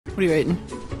are you writing?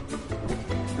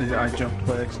 I jumped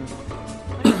by accident.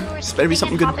 This better be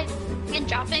something good. And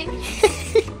dropping.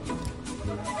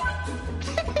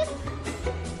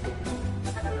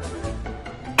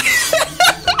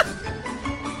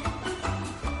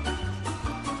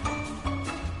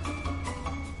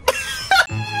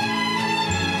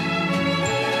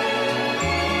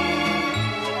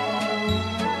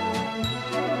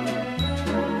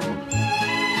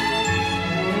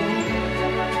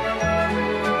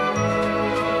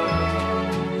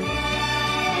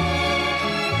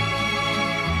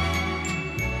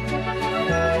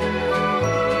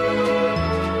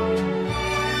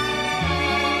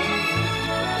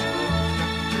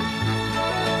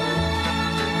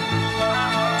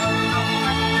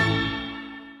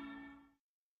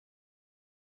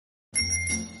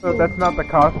 So that's not the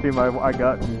costume I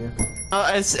got to you.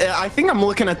 I think I'm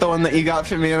looking at the one that you got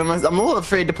for me, and I'm a little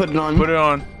afraid to put it on. Put it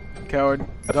on, coward.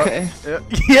 Okay.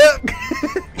 Yep.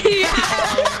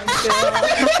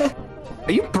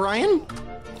 Are you Brian?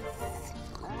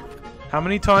 How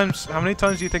many times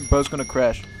do you think Bo's gonna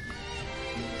crash?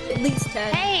 At least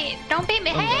 10. Hey, don't beat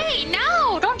me. Hey,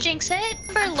 no, don't jinx it.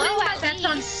 For low at That's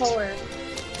on least. 4.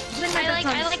 I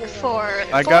like 4.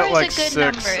 I 4 got is like a good 6.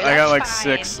 number. I got like That's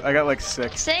fine. 6. I got like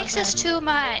 6. 6 is too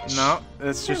much. No,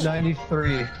 it's just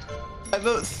 93. I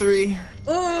vote 3.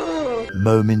 Ooh.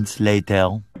 Moments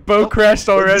later. Bo crashed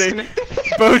already.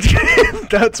 Bo,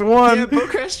 that's 1. Yeah, Bo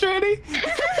crashed already.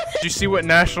 Did you see what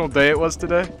national day it was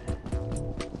today?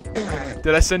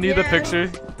 Did I send you the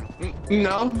picture?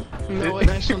 No. What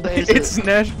national day is it?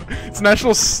 It's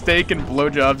National Steak and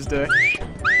Blowjobs Day.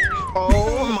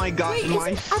 Oh my god, Wait,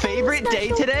 my favorite day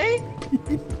today?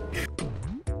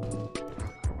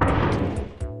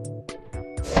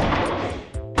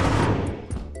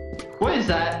 What is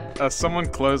that? Someone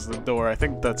closed the door. I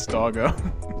think that's Doggo.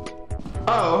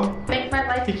 Oh. Make my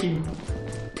life. Thinking. Oh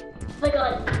my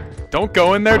god. Don't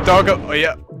go in there, Doggo. Oh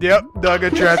yeah, yep, Doggo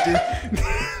trapped you.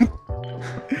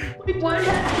 What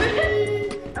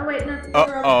happened? Oh wait, no.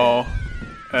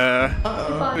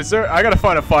 Is there? I gotta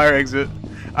find a fire exit.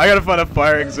 I gotta find a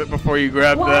fire exit before you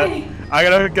grab that. I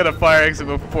gotta get a fire exit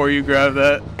before you grab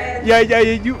that. Yeah.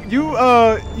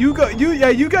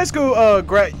 You guys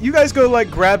go like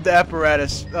grab the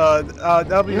apparatus.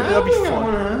 That'll be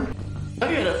fun.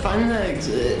 I gotta find the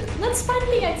exit. Let's find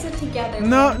the exit together.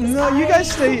 No, you guys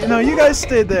stay. No, you guys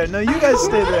stay there. No, you guys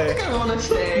stay there. I wanna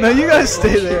stay. No, you guys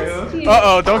stay there.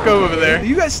 Don't go over there.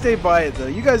 You guys stay by it though.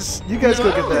 You guys go get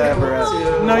the apparatus.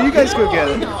 No, you guys go get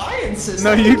it. No, I insist.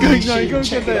 No, you go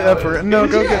get the apparatus. No,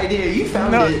 go get it. You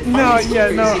found No, it. no,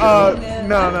 yeah, no,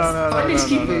 no. Finders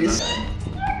keepers.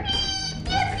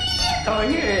 Oh, I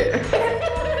hear it.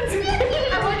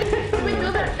 I want to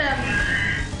wiggle at them.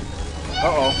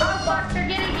 Uh-oh. Oh fuck, they're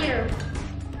getting you.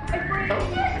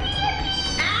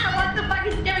 Ah, what the fuck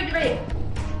is doing to me?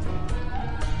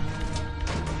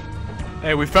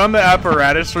 Hey, we found the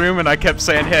apparatus room, and I kept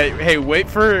saying, "Hey, wait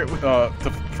for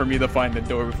me to find the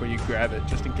door before you grab it,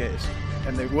 just in case."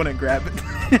 And they wouldn't grab it.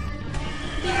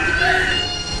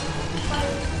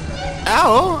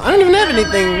 Ow! I don't even have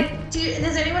anything.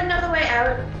 Does anyone know the way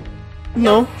out?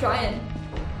 No. Try it.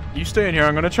 You stay in here.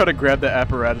 I'm gonna try to grab the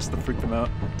apparatus to freak them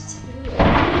out.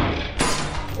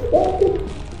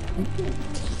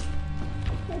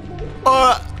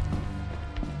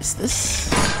 Is this?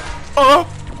 Oh!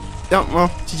 Oh, well,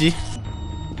 GG.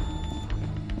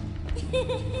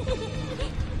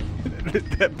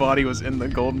 That body was in the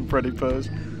golden Freddy pose.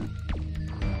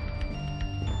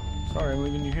 Sorry, I'm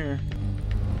leaving you here.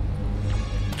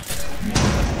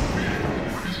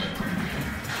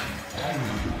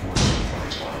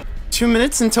 Two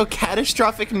minutes until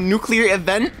catastrophic nuclear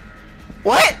event?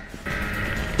 What?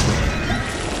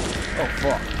 Oh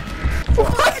fuck.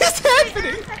 What is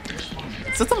happening?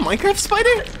 Is that the Minecraft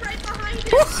spider? Right behind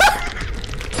you.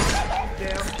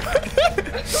 Damn.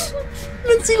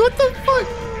 Lindsay, what the fuck?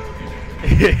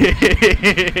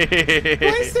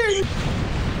 Why is there...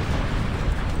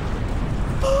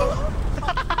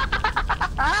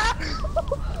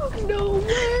 No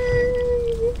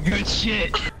way! Good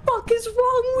shit. What the fuck is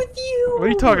wrong with you? What are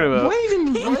you talking about? What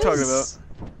even What are you talking about?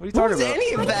 What are you talking about?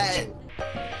 any of that?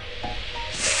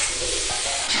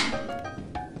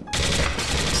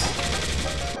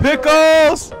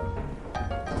 Pickles!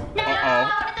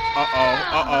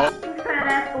 Uh-oh.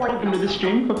 Welcome to the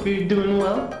stream. Hope you're doing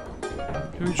well.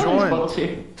 Who joined? Bottles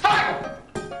here.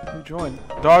 Who joined?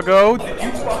 Doggo? Did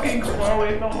you fucking throw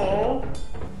in the hole?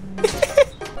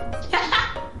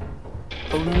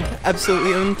 Owned.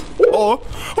 Absolutely owned. Oh!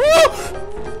 Oh!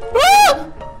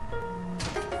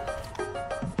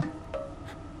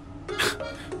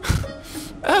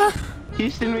 Ah!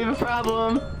 Houston, we have a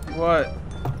problem. What?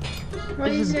 What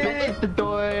There's is a bitch it? at the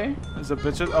door. Is a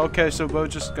bitch? Okay, so Bo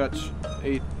just got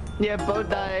ate. Yeah, Bo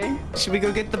died. Should we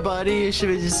go get the body or should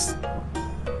we just...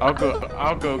 I'll go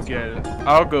get it.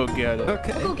 I'll go get it.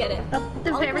 Okay. Go get it. I'm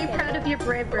very proud of your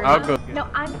bravery. I'll go. No,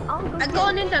 I'll go. I'm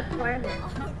going in the toilet.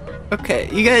 Okay,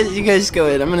 you guys go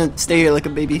in. I'm gonna stay here like a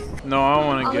baby. No, I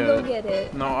want to I'll get go it. get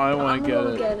it. No, I want to get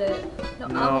I'll it. get it.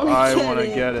 No, I want to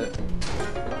get it.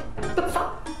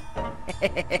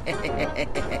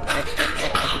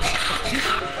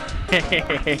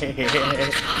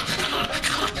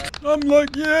 I'm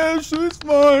like, yeah, she's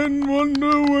mine.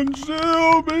 Wonder when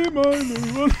she'll be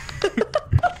mine.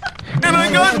 And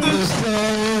I got this.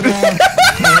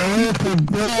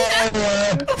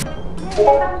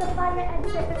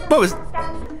 What was...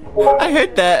 I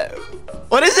heard that.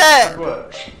 What is that?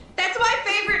 What? That's my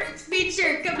favorite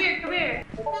feature. Come here, come here.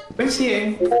 Where's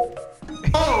he?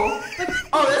 Oh!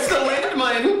 Oh, that's the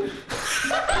landmine!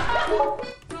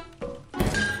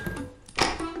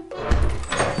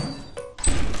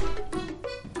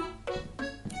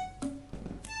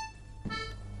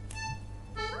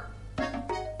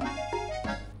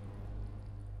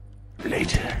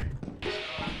 Later.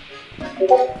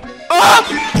 Ah!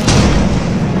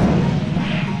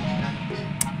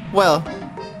 Well.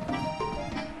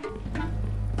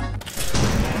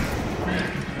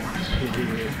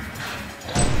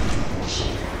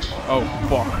 Oh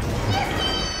fuck.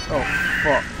 Oh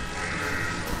fuck.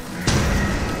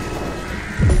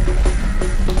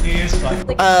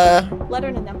 Letter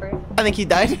and a number. I think he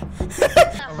died.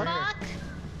 Fuck.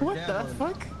 What the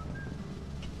fuck?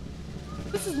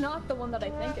 This is not the one that I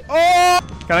think it is. Oh!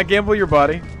 Can I gamble your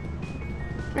body?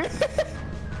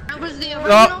 That was the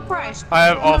original price. I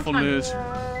have awful news.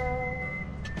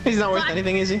 He's not worth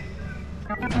anything, is he?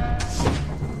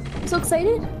 So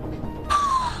excited.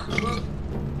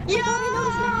 Yeah!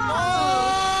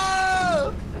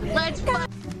 Oh! Let's go.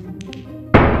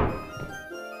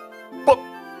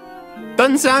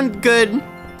 Doesn't sound good.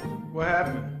 What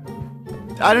happened?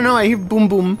 I don't know, I hear boom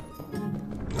boom.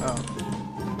 Oh.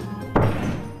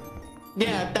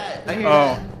 Yeah, that. I hear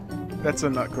Oh. That's a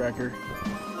nutcracker.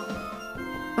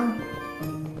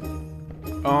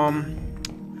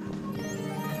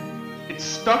 It's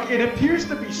stuck. It appears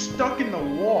to be stuck in the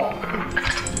wall.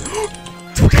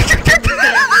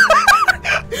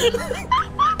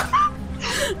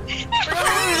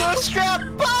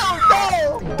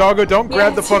 Doggo, don't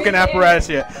grab the fucking apparatus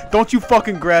yet. Don't you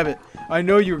fucking grab it. I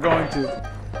know you're going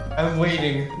to. I'm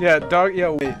waiting. Yeah, dog. Yeah,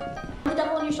 wait. The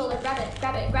double on your shoulder. Grab it.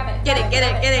 Grab it. Grab it. Get it, get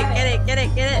it, get it, get it, get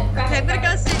it, get it. Okay, I'm gonna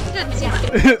go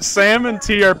sit. Sam and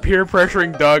T are peer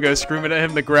pressuring Doggo, screaming at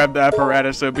him to grab the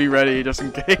apparatus, so be ready just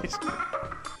in case.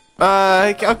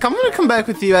 I'm gonna come back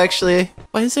with you, actually.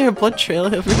 Why is there a blood trail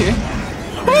over here?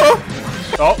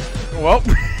 Oh, well.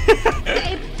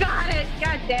 They got it.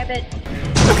 God damn it.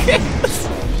 Okay.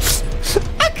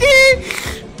 Okay.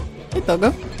 Hey,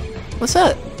 Doggo. What's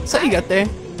that? What's that you got there?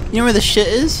 You know where the shit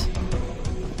is?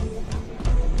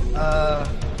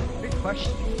 Good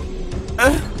question.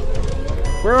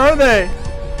 Where are they?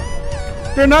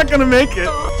 They're not gonna make it.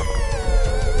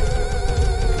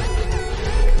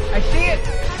 I see it.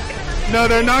 No,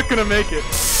 they're not gonna make it.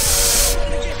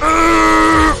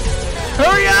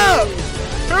 Hurry up!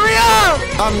 Hurry up!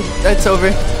 It's over.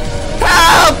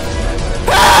 Help!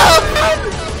 Help!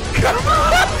 Come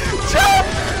on! Jump!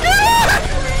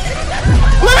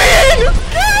 Let me in!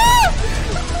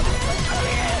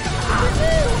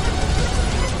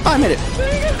 Oh, I made it.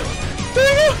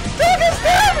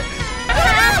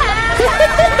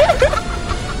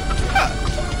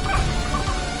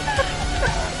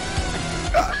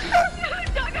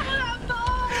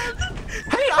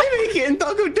 How did I make it and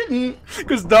Doggo didn't?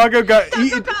 Because Doggo got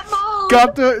eaten.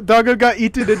 Doggo got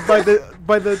eaten by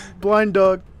the blind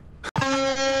dog.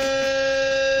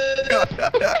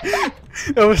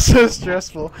 It was so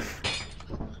stressful.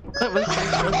 That was so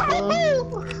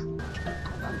stressful.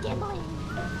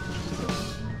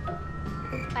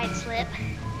 Fight slip.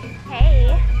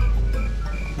 Hey.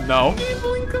 No.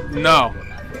 No.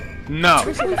 No.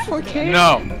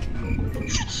 No.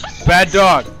 Bad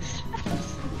dog.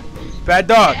 Bad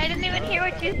dog. I didn't even hear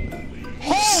what you.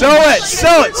 Sell it!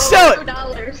 Sell it! Sell it!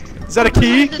 $4. Is that a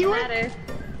key? Doesn't matter.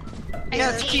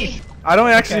 Yeah, it's key. I don't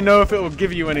actually know if it will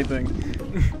give you anything.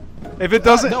 If it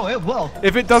doesn't, No, it will.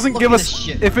 if it doesn't Look give at us, this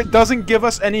shit. if it doesn't give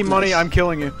us any money, I'm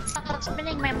killing you. I'm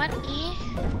spending my money.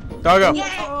 Doggo. Yay.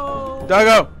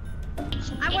 Doggo.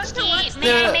 I want to watch HD,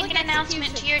 may I make an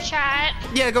announcement to your chat?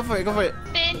 Yeah, go for it, go for it.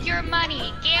 Spend your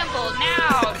money. Gamble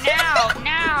now, now,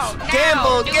 now, now.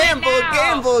 Gamble, Do it gamble, now.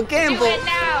 gamble, gamble. Do it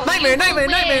now. Nightmare, You nightmare,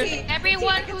 will nightmare. win.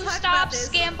 Everyone who stops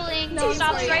gambling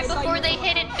stops right before they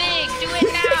hit it big. Do it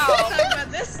now.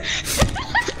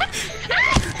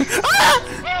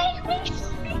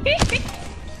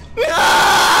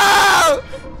 No!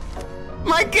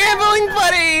 My gambling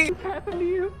buddy! What happened to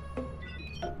you?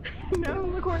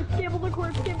 No, the corpse, gamble the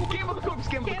corpse, gamble the corpse,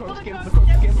 gamble the corpse, gamble the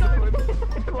corpse, gamble the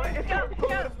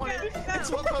corpse. It's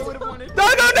what I would have wanted.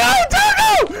 Doggo, no!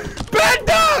 Doggo! Bad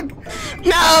dog!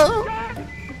 No!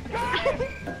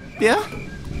 Yeah?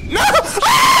 No!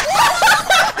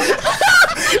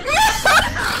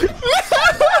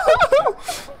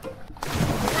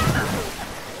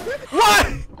 What?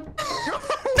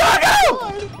 Doggo!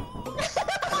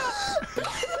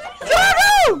 Doggo!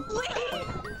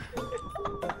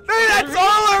 Hey, that's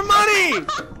all our money!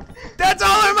 That's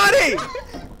all our money!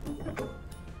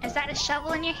 Is that a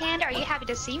shovel in your hand, or are you happy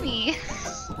to see me?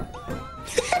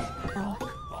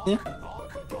 Yeah.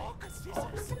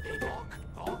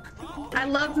 I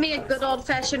love me a good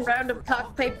old-fashioned round of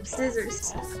cock, paper,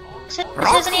 scissors. This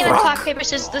isn't even cock, paper,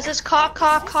 scissors. This is cock,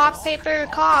 paper,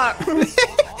 cock.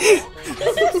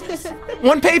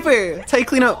 One paper! That's how you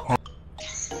clean up.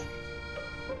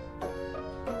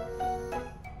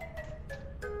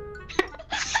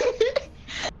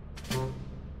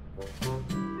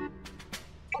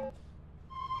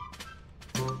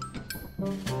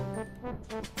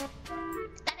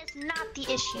 That is not the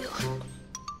issue.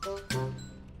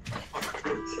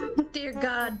 Dear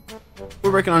God.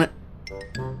 We're working on it.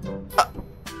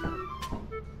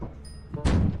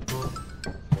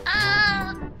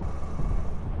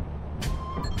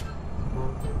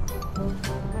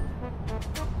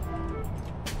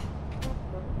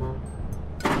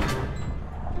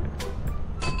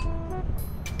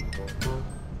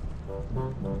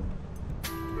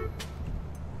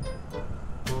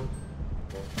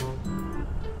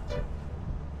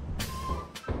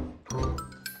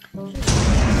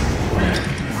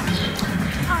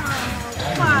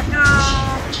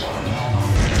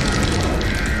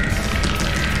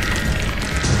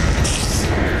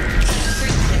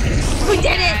 Who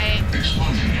did it?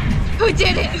 Who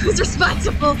did it? Who's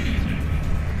responsible?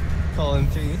 Calling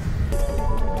 3.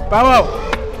 Bow wow!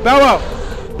 Bow wow!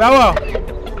 Bow wow!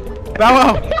 Bow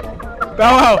wow!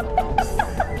 Bow wow!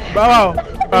 Bow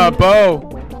wow! Bo!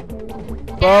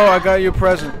 Bo, I got you a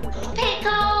present.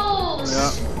 Pickles!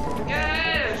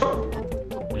 Yeah.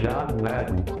 John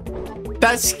Madden.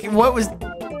 That's what was. I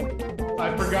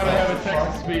forgot I have a text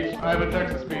to speech. I have a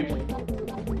text to speech.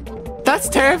 That's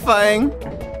terrifying.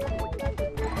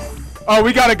 Oh,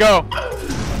 we gotta go.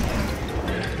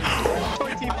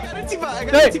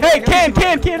 Hey, can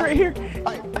right here.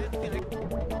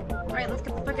 Alright, let's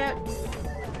get the fuck out.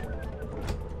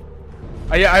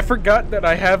 Yeah, I forgot that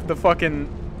I have the fucking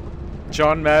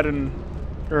John Madden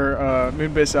or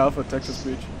Moonbase Alpha text to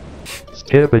speech.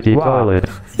 Skibbity toilet.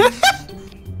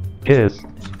 Kiss.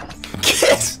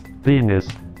 Kiss. Venus.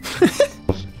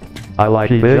 I like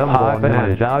big hot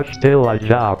man. Job still a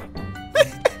job.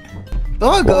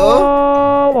 Doggo.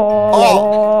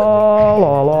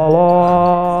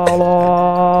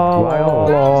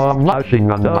 While I'm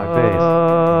blushing on my face.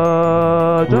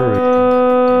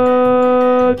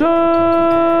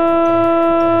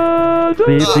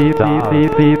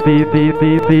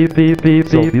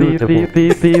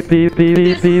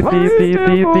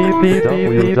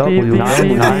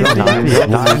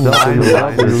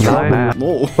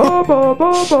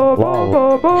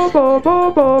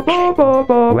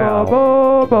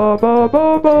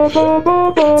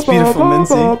 It's beautiful,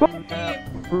 Mincy.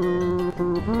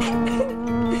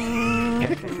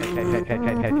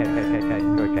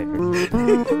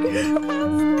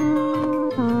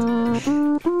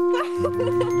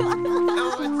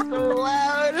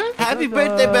 Happy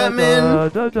birthday, Batman!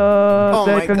 Oh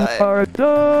my god.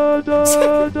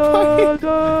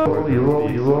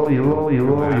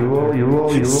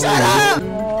 Shut up!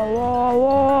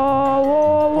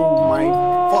 Oh my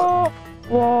fuck.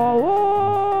 Oh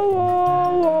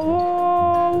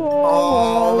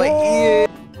my ear.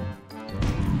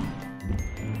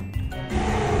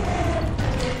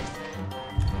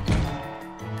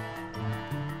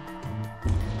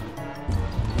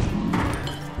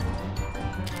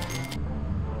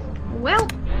 Well,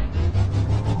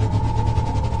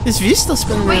 His view's still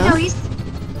spinning wait, no, around. he's.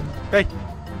 Hey,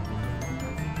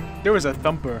 there was a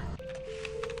thumper.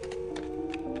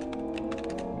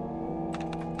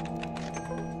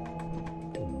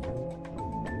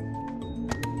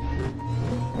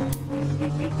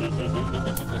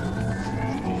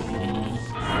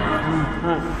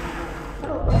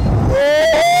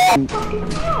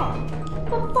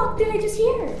 What the fuck did I just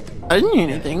hear? I didn't hear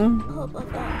anything.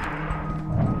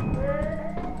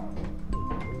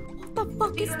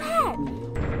 fuck is that?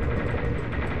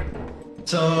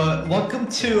 So, welcome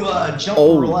to Jump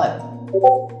Oh. Roulette.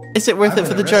 Is it worth I'm it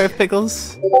for the gonna jar risk of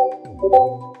pickles?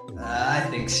 I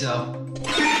think so.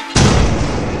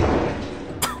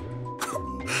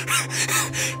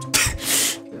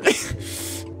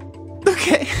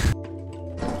 Okay.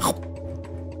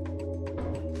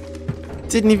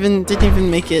 Didn't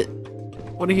even make it.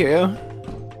 What a hero.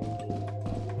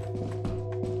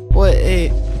 What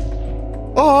a.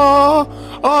 Oh!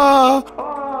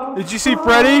 Oh! Did you see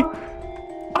Freddy?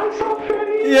 I saw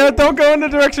Freddy. Yeah, don't go in the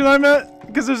direction I'm at,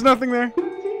 because there's nothing there.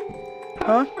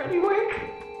 Huh? Freddy Wick.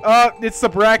 It's the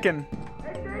bracken.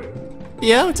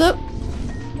 Yeah, what's up?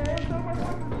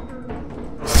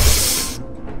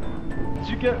 Did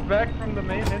you get back from the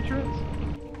main entrance?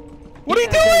 What are you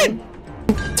doing?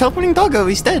 Teleporting doggo,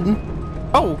 he's dead.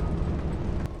 Oh.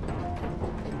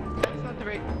 That's not the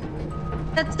right.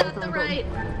 That's not the right.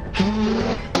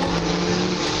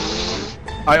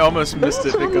 I almost missed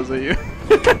it because of you.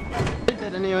 I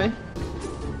did anyway.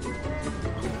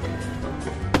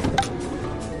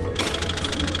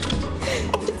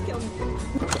 Just kill me.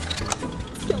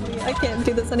 Just kill me. I can't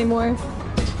do this anymore.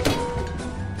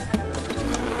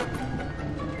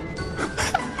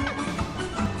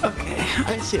 Okay,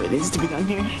 I see what needs to be done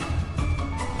here.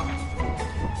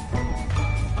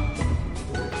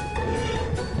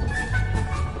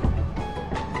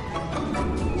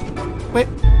 Wait.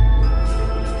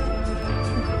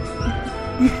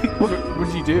 What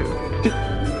did you do?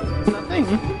 Nothing.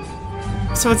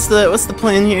 So what's the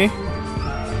plan here?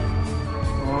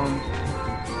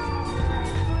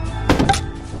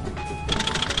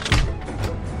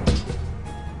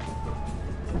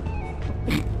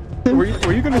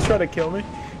 Were you gonna try to kill me?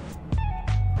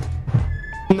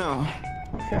 No.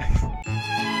 Okay.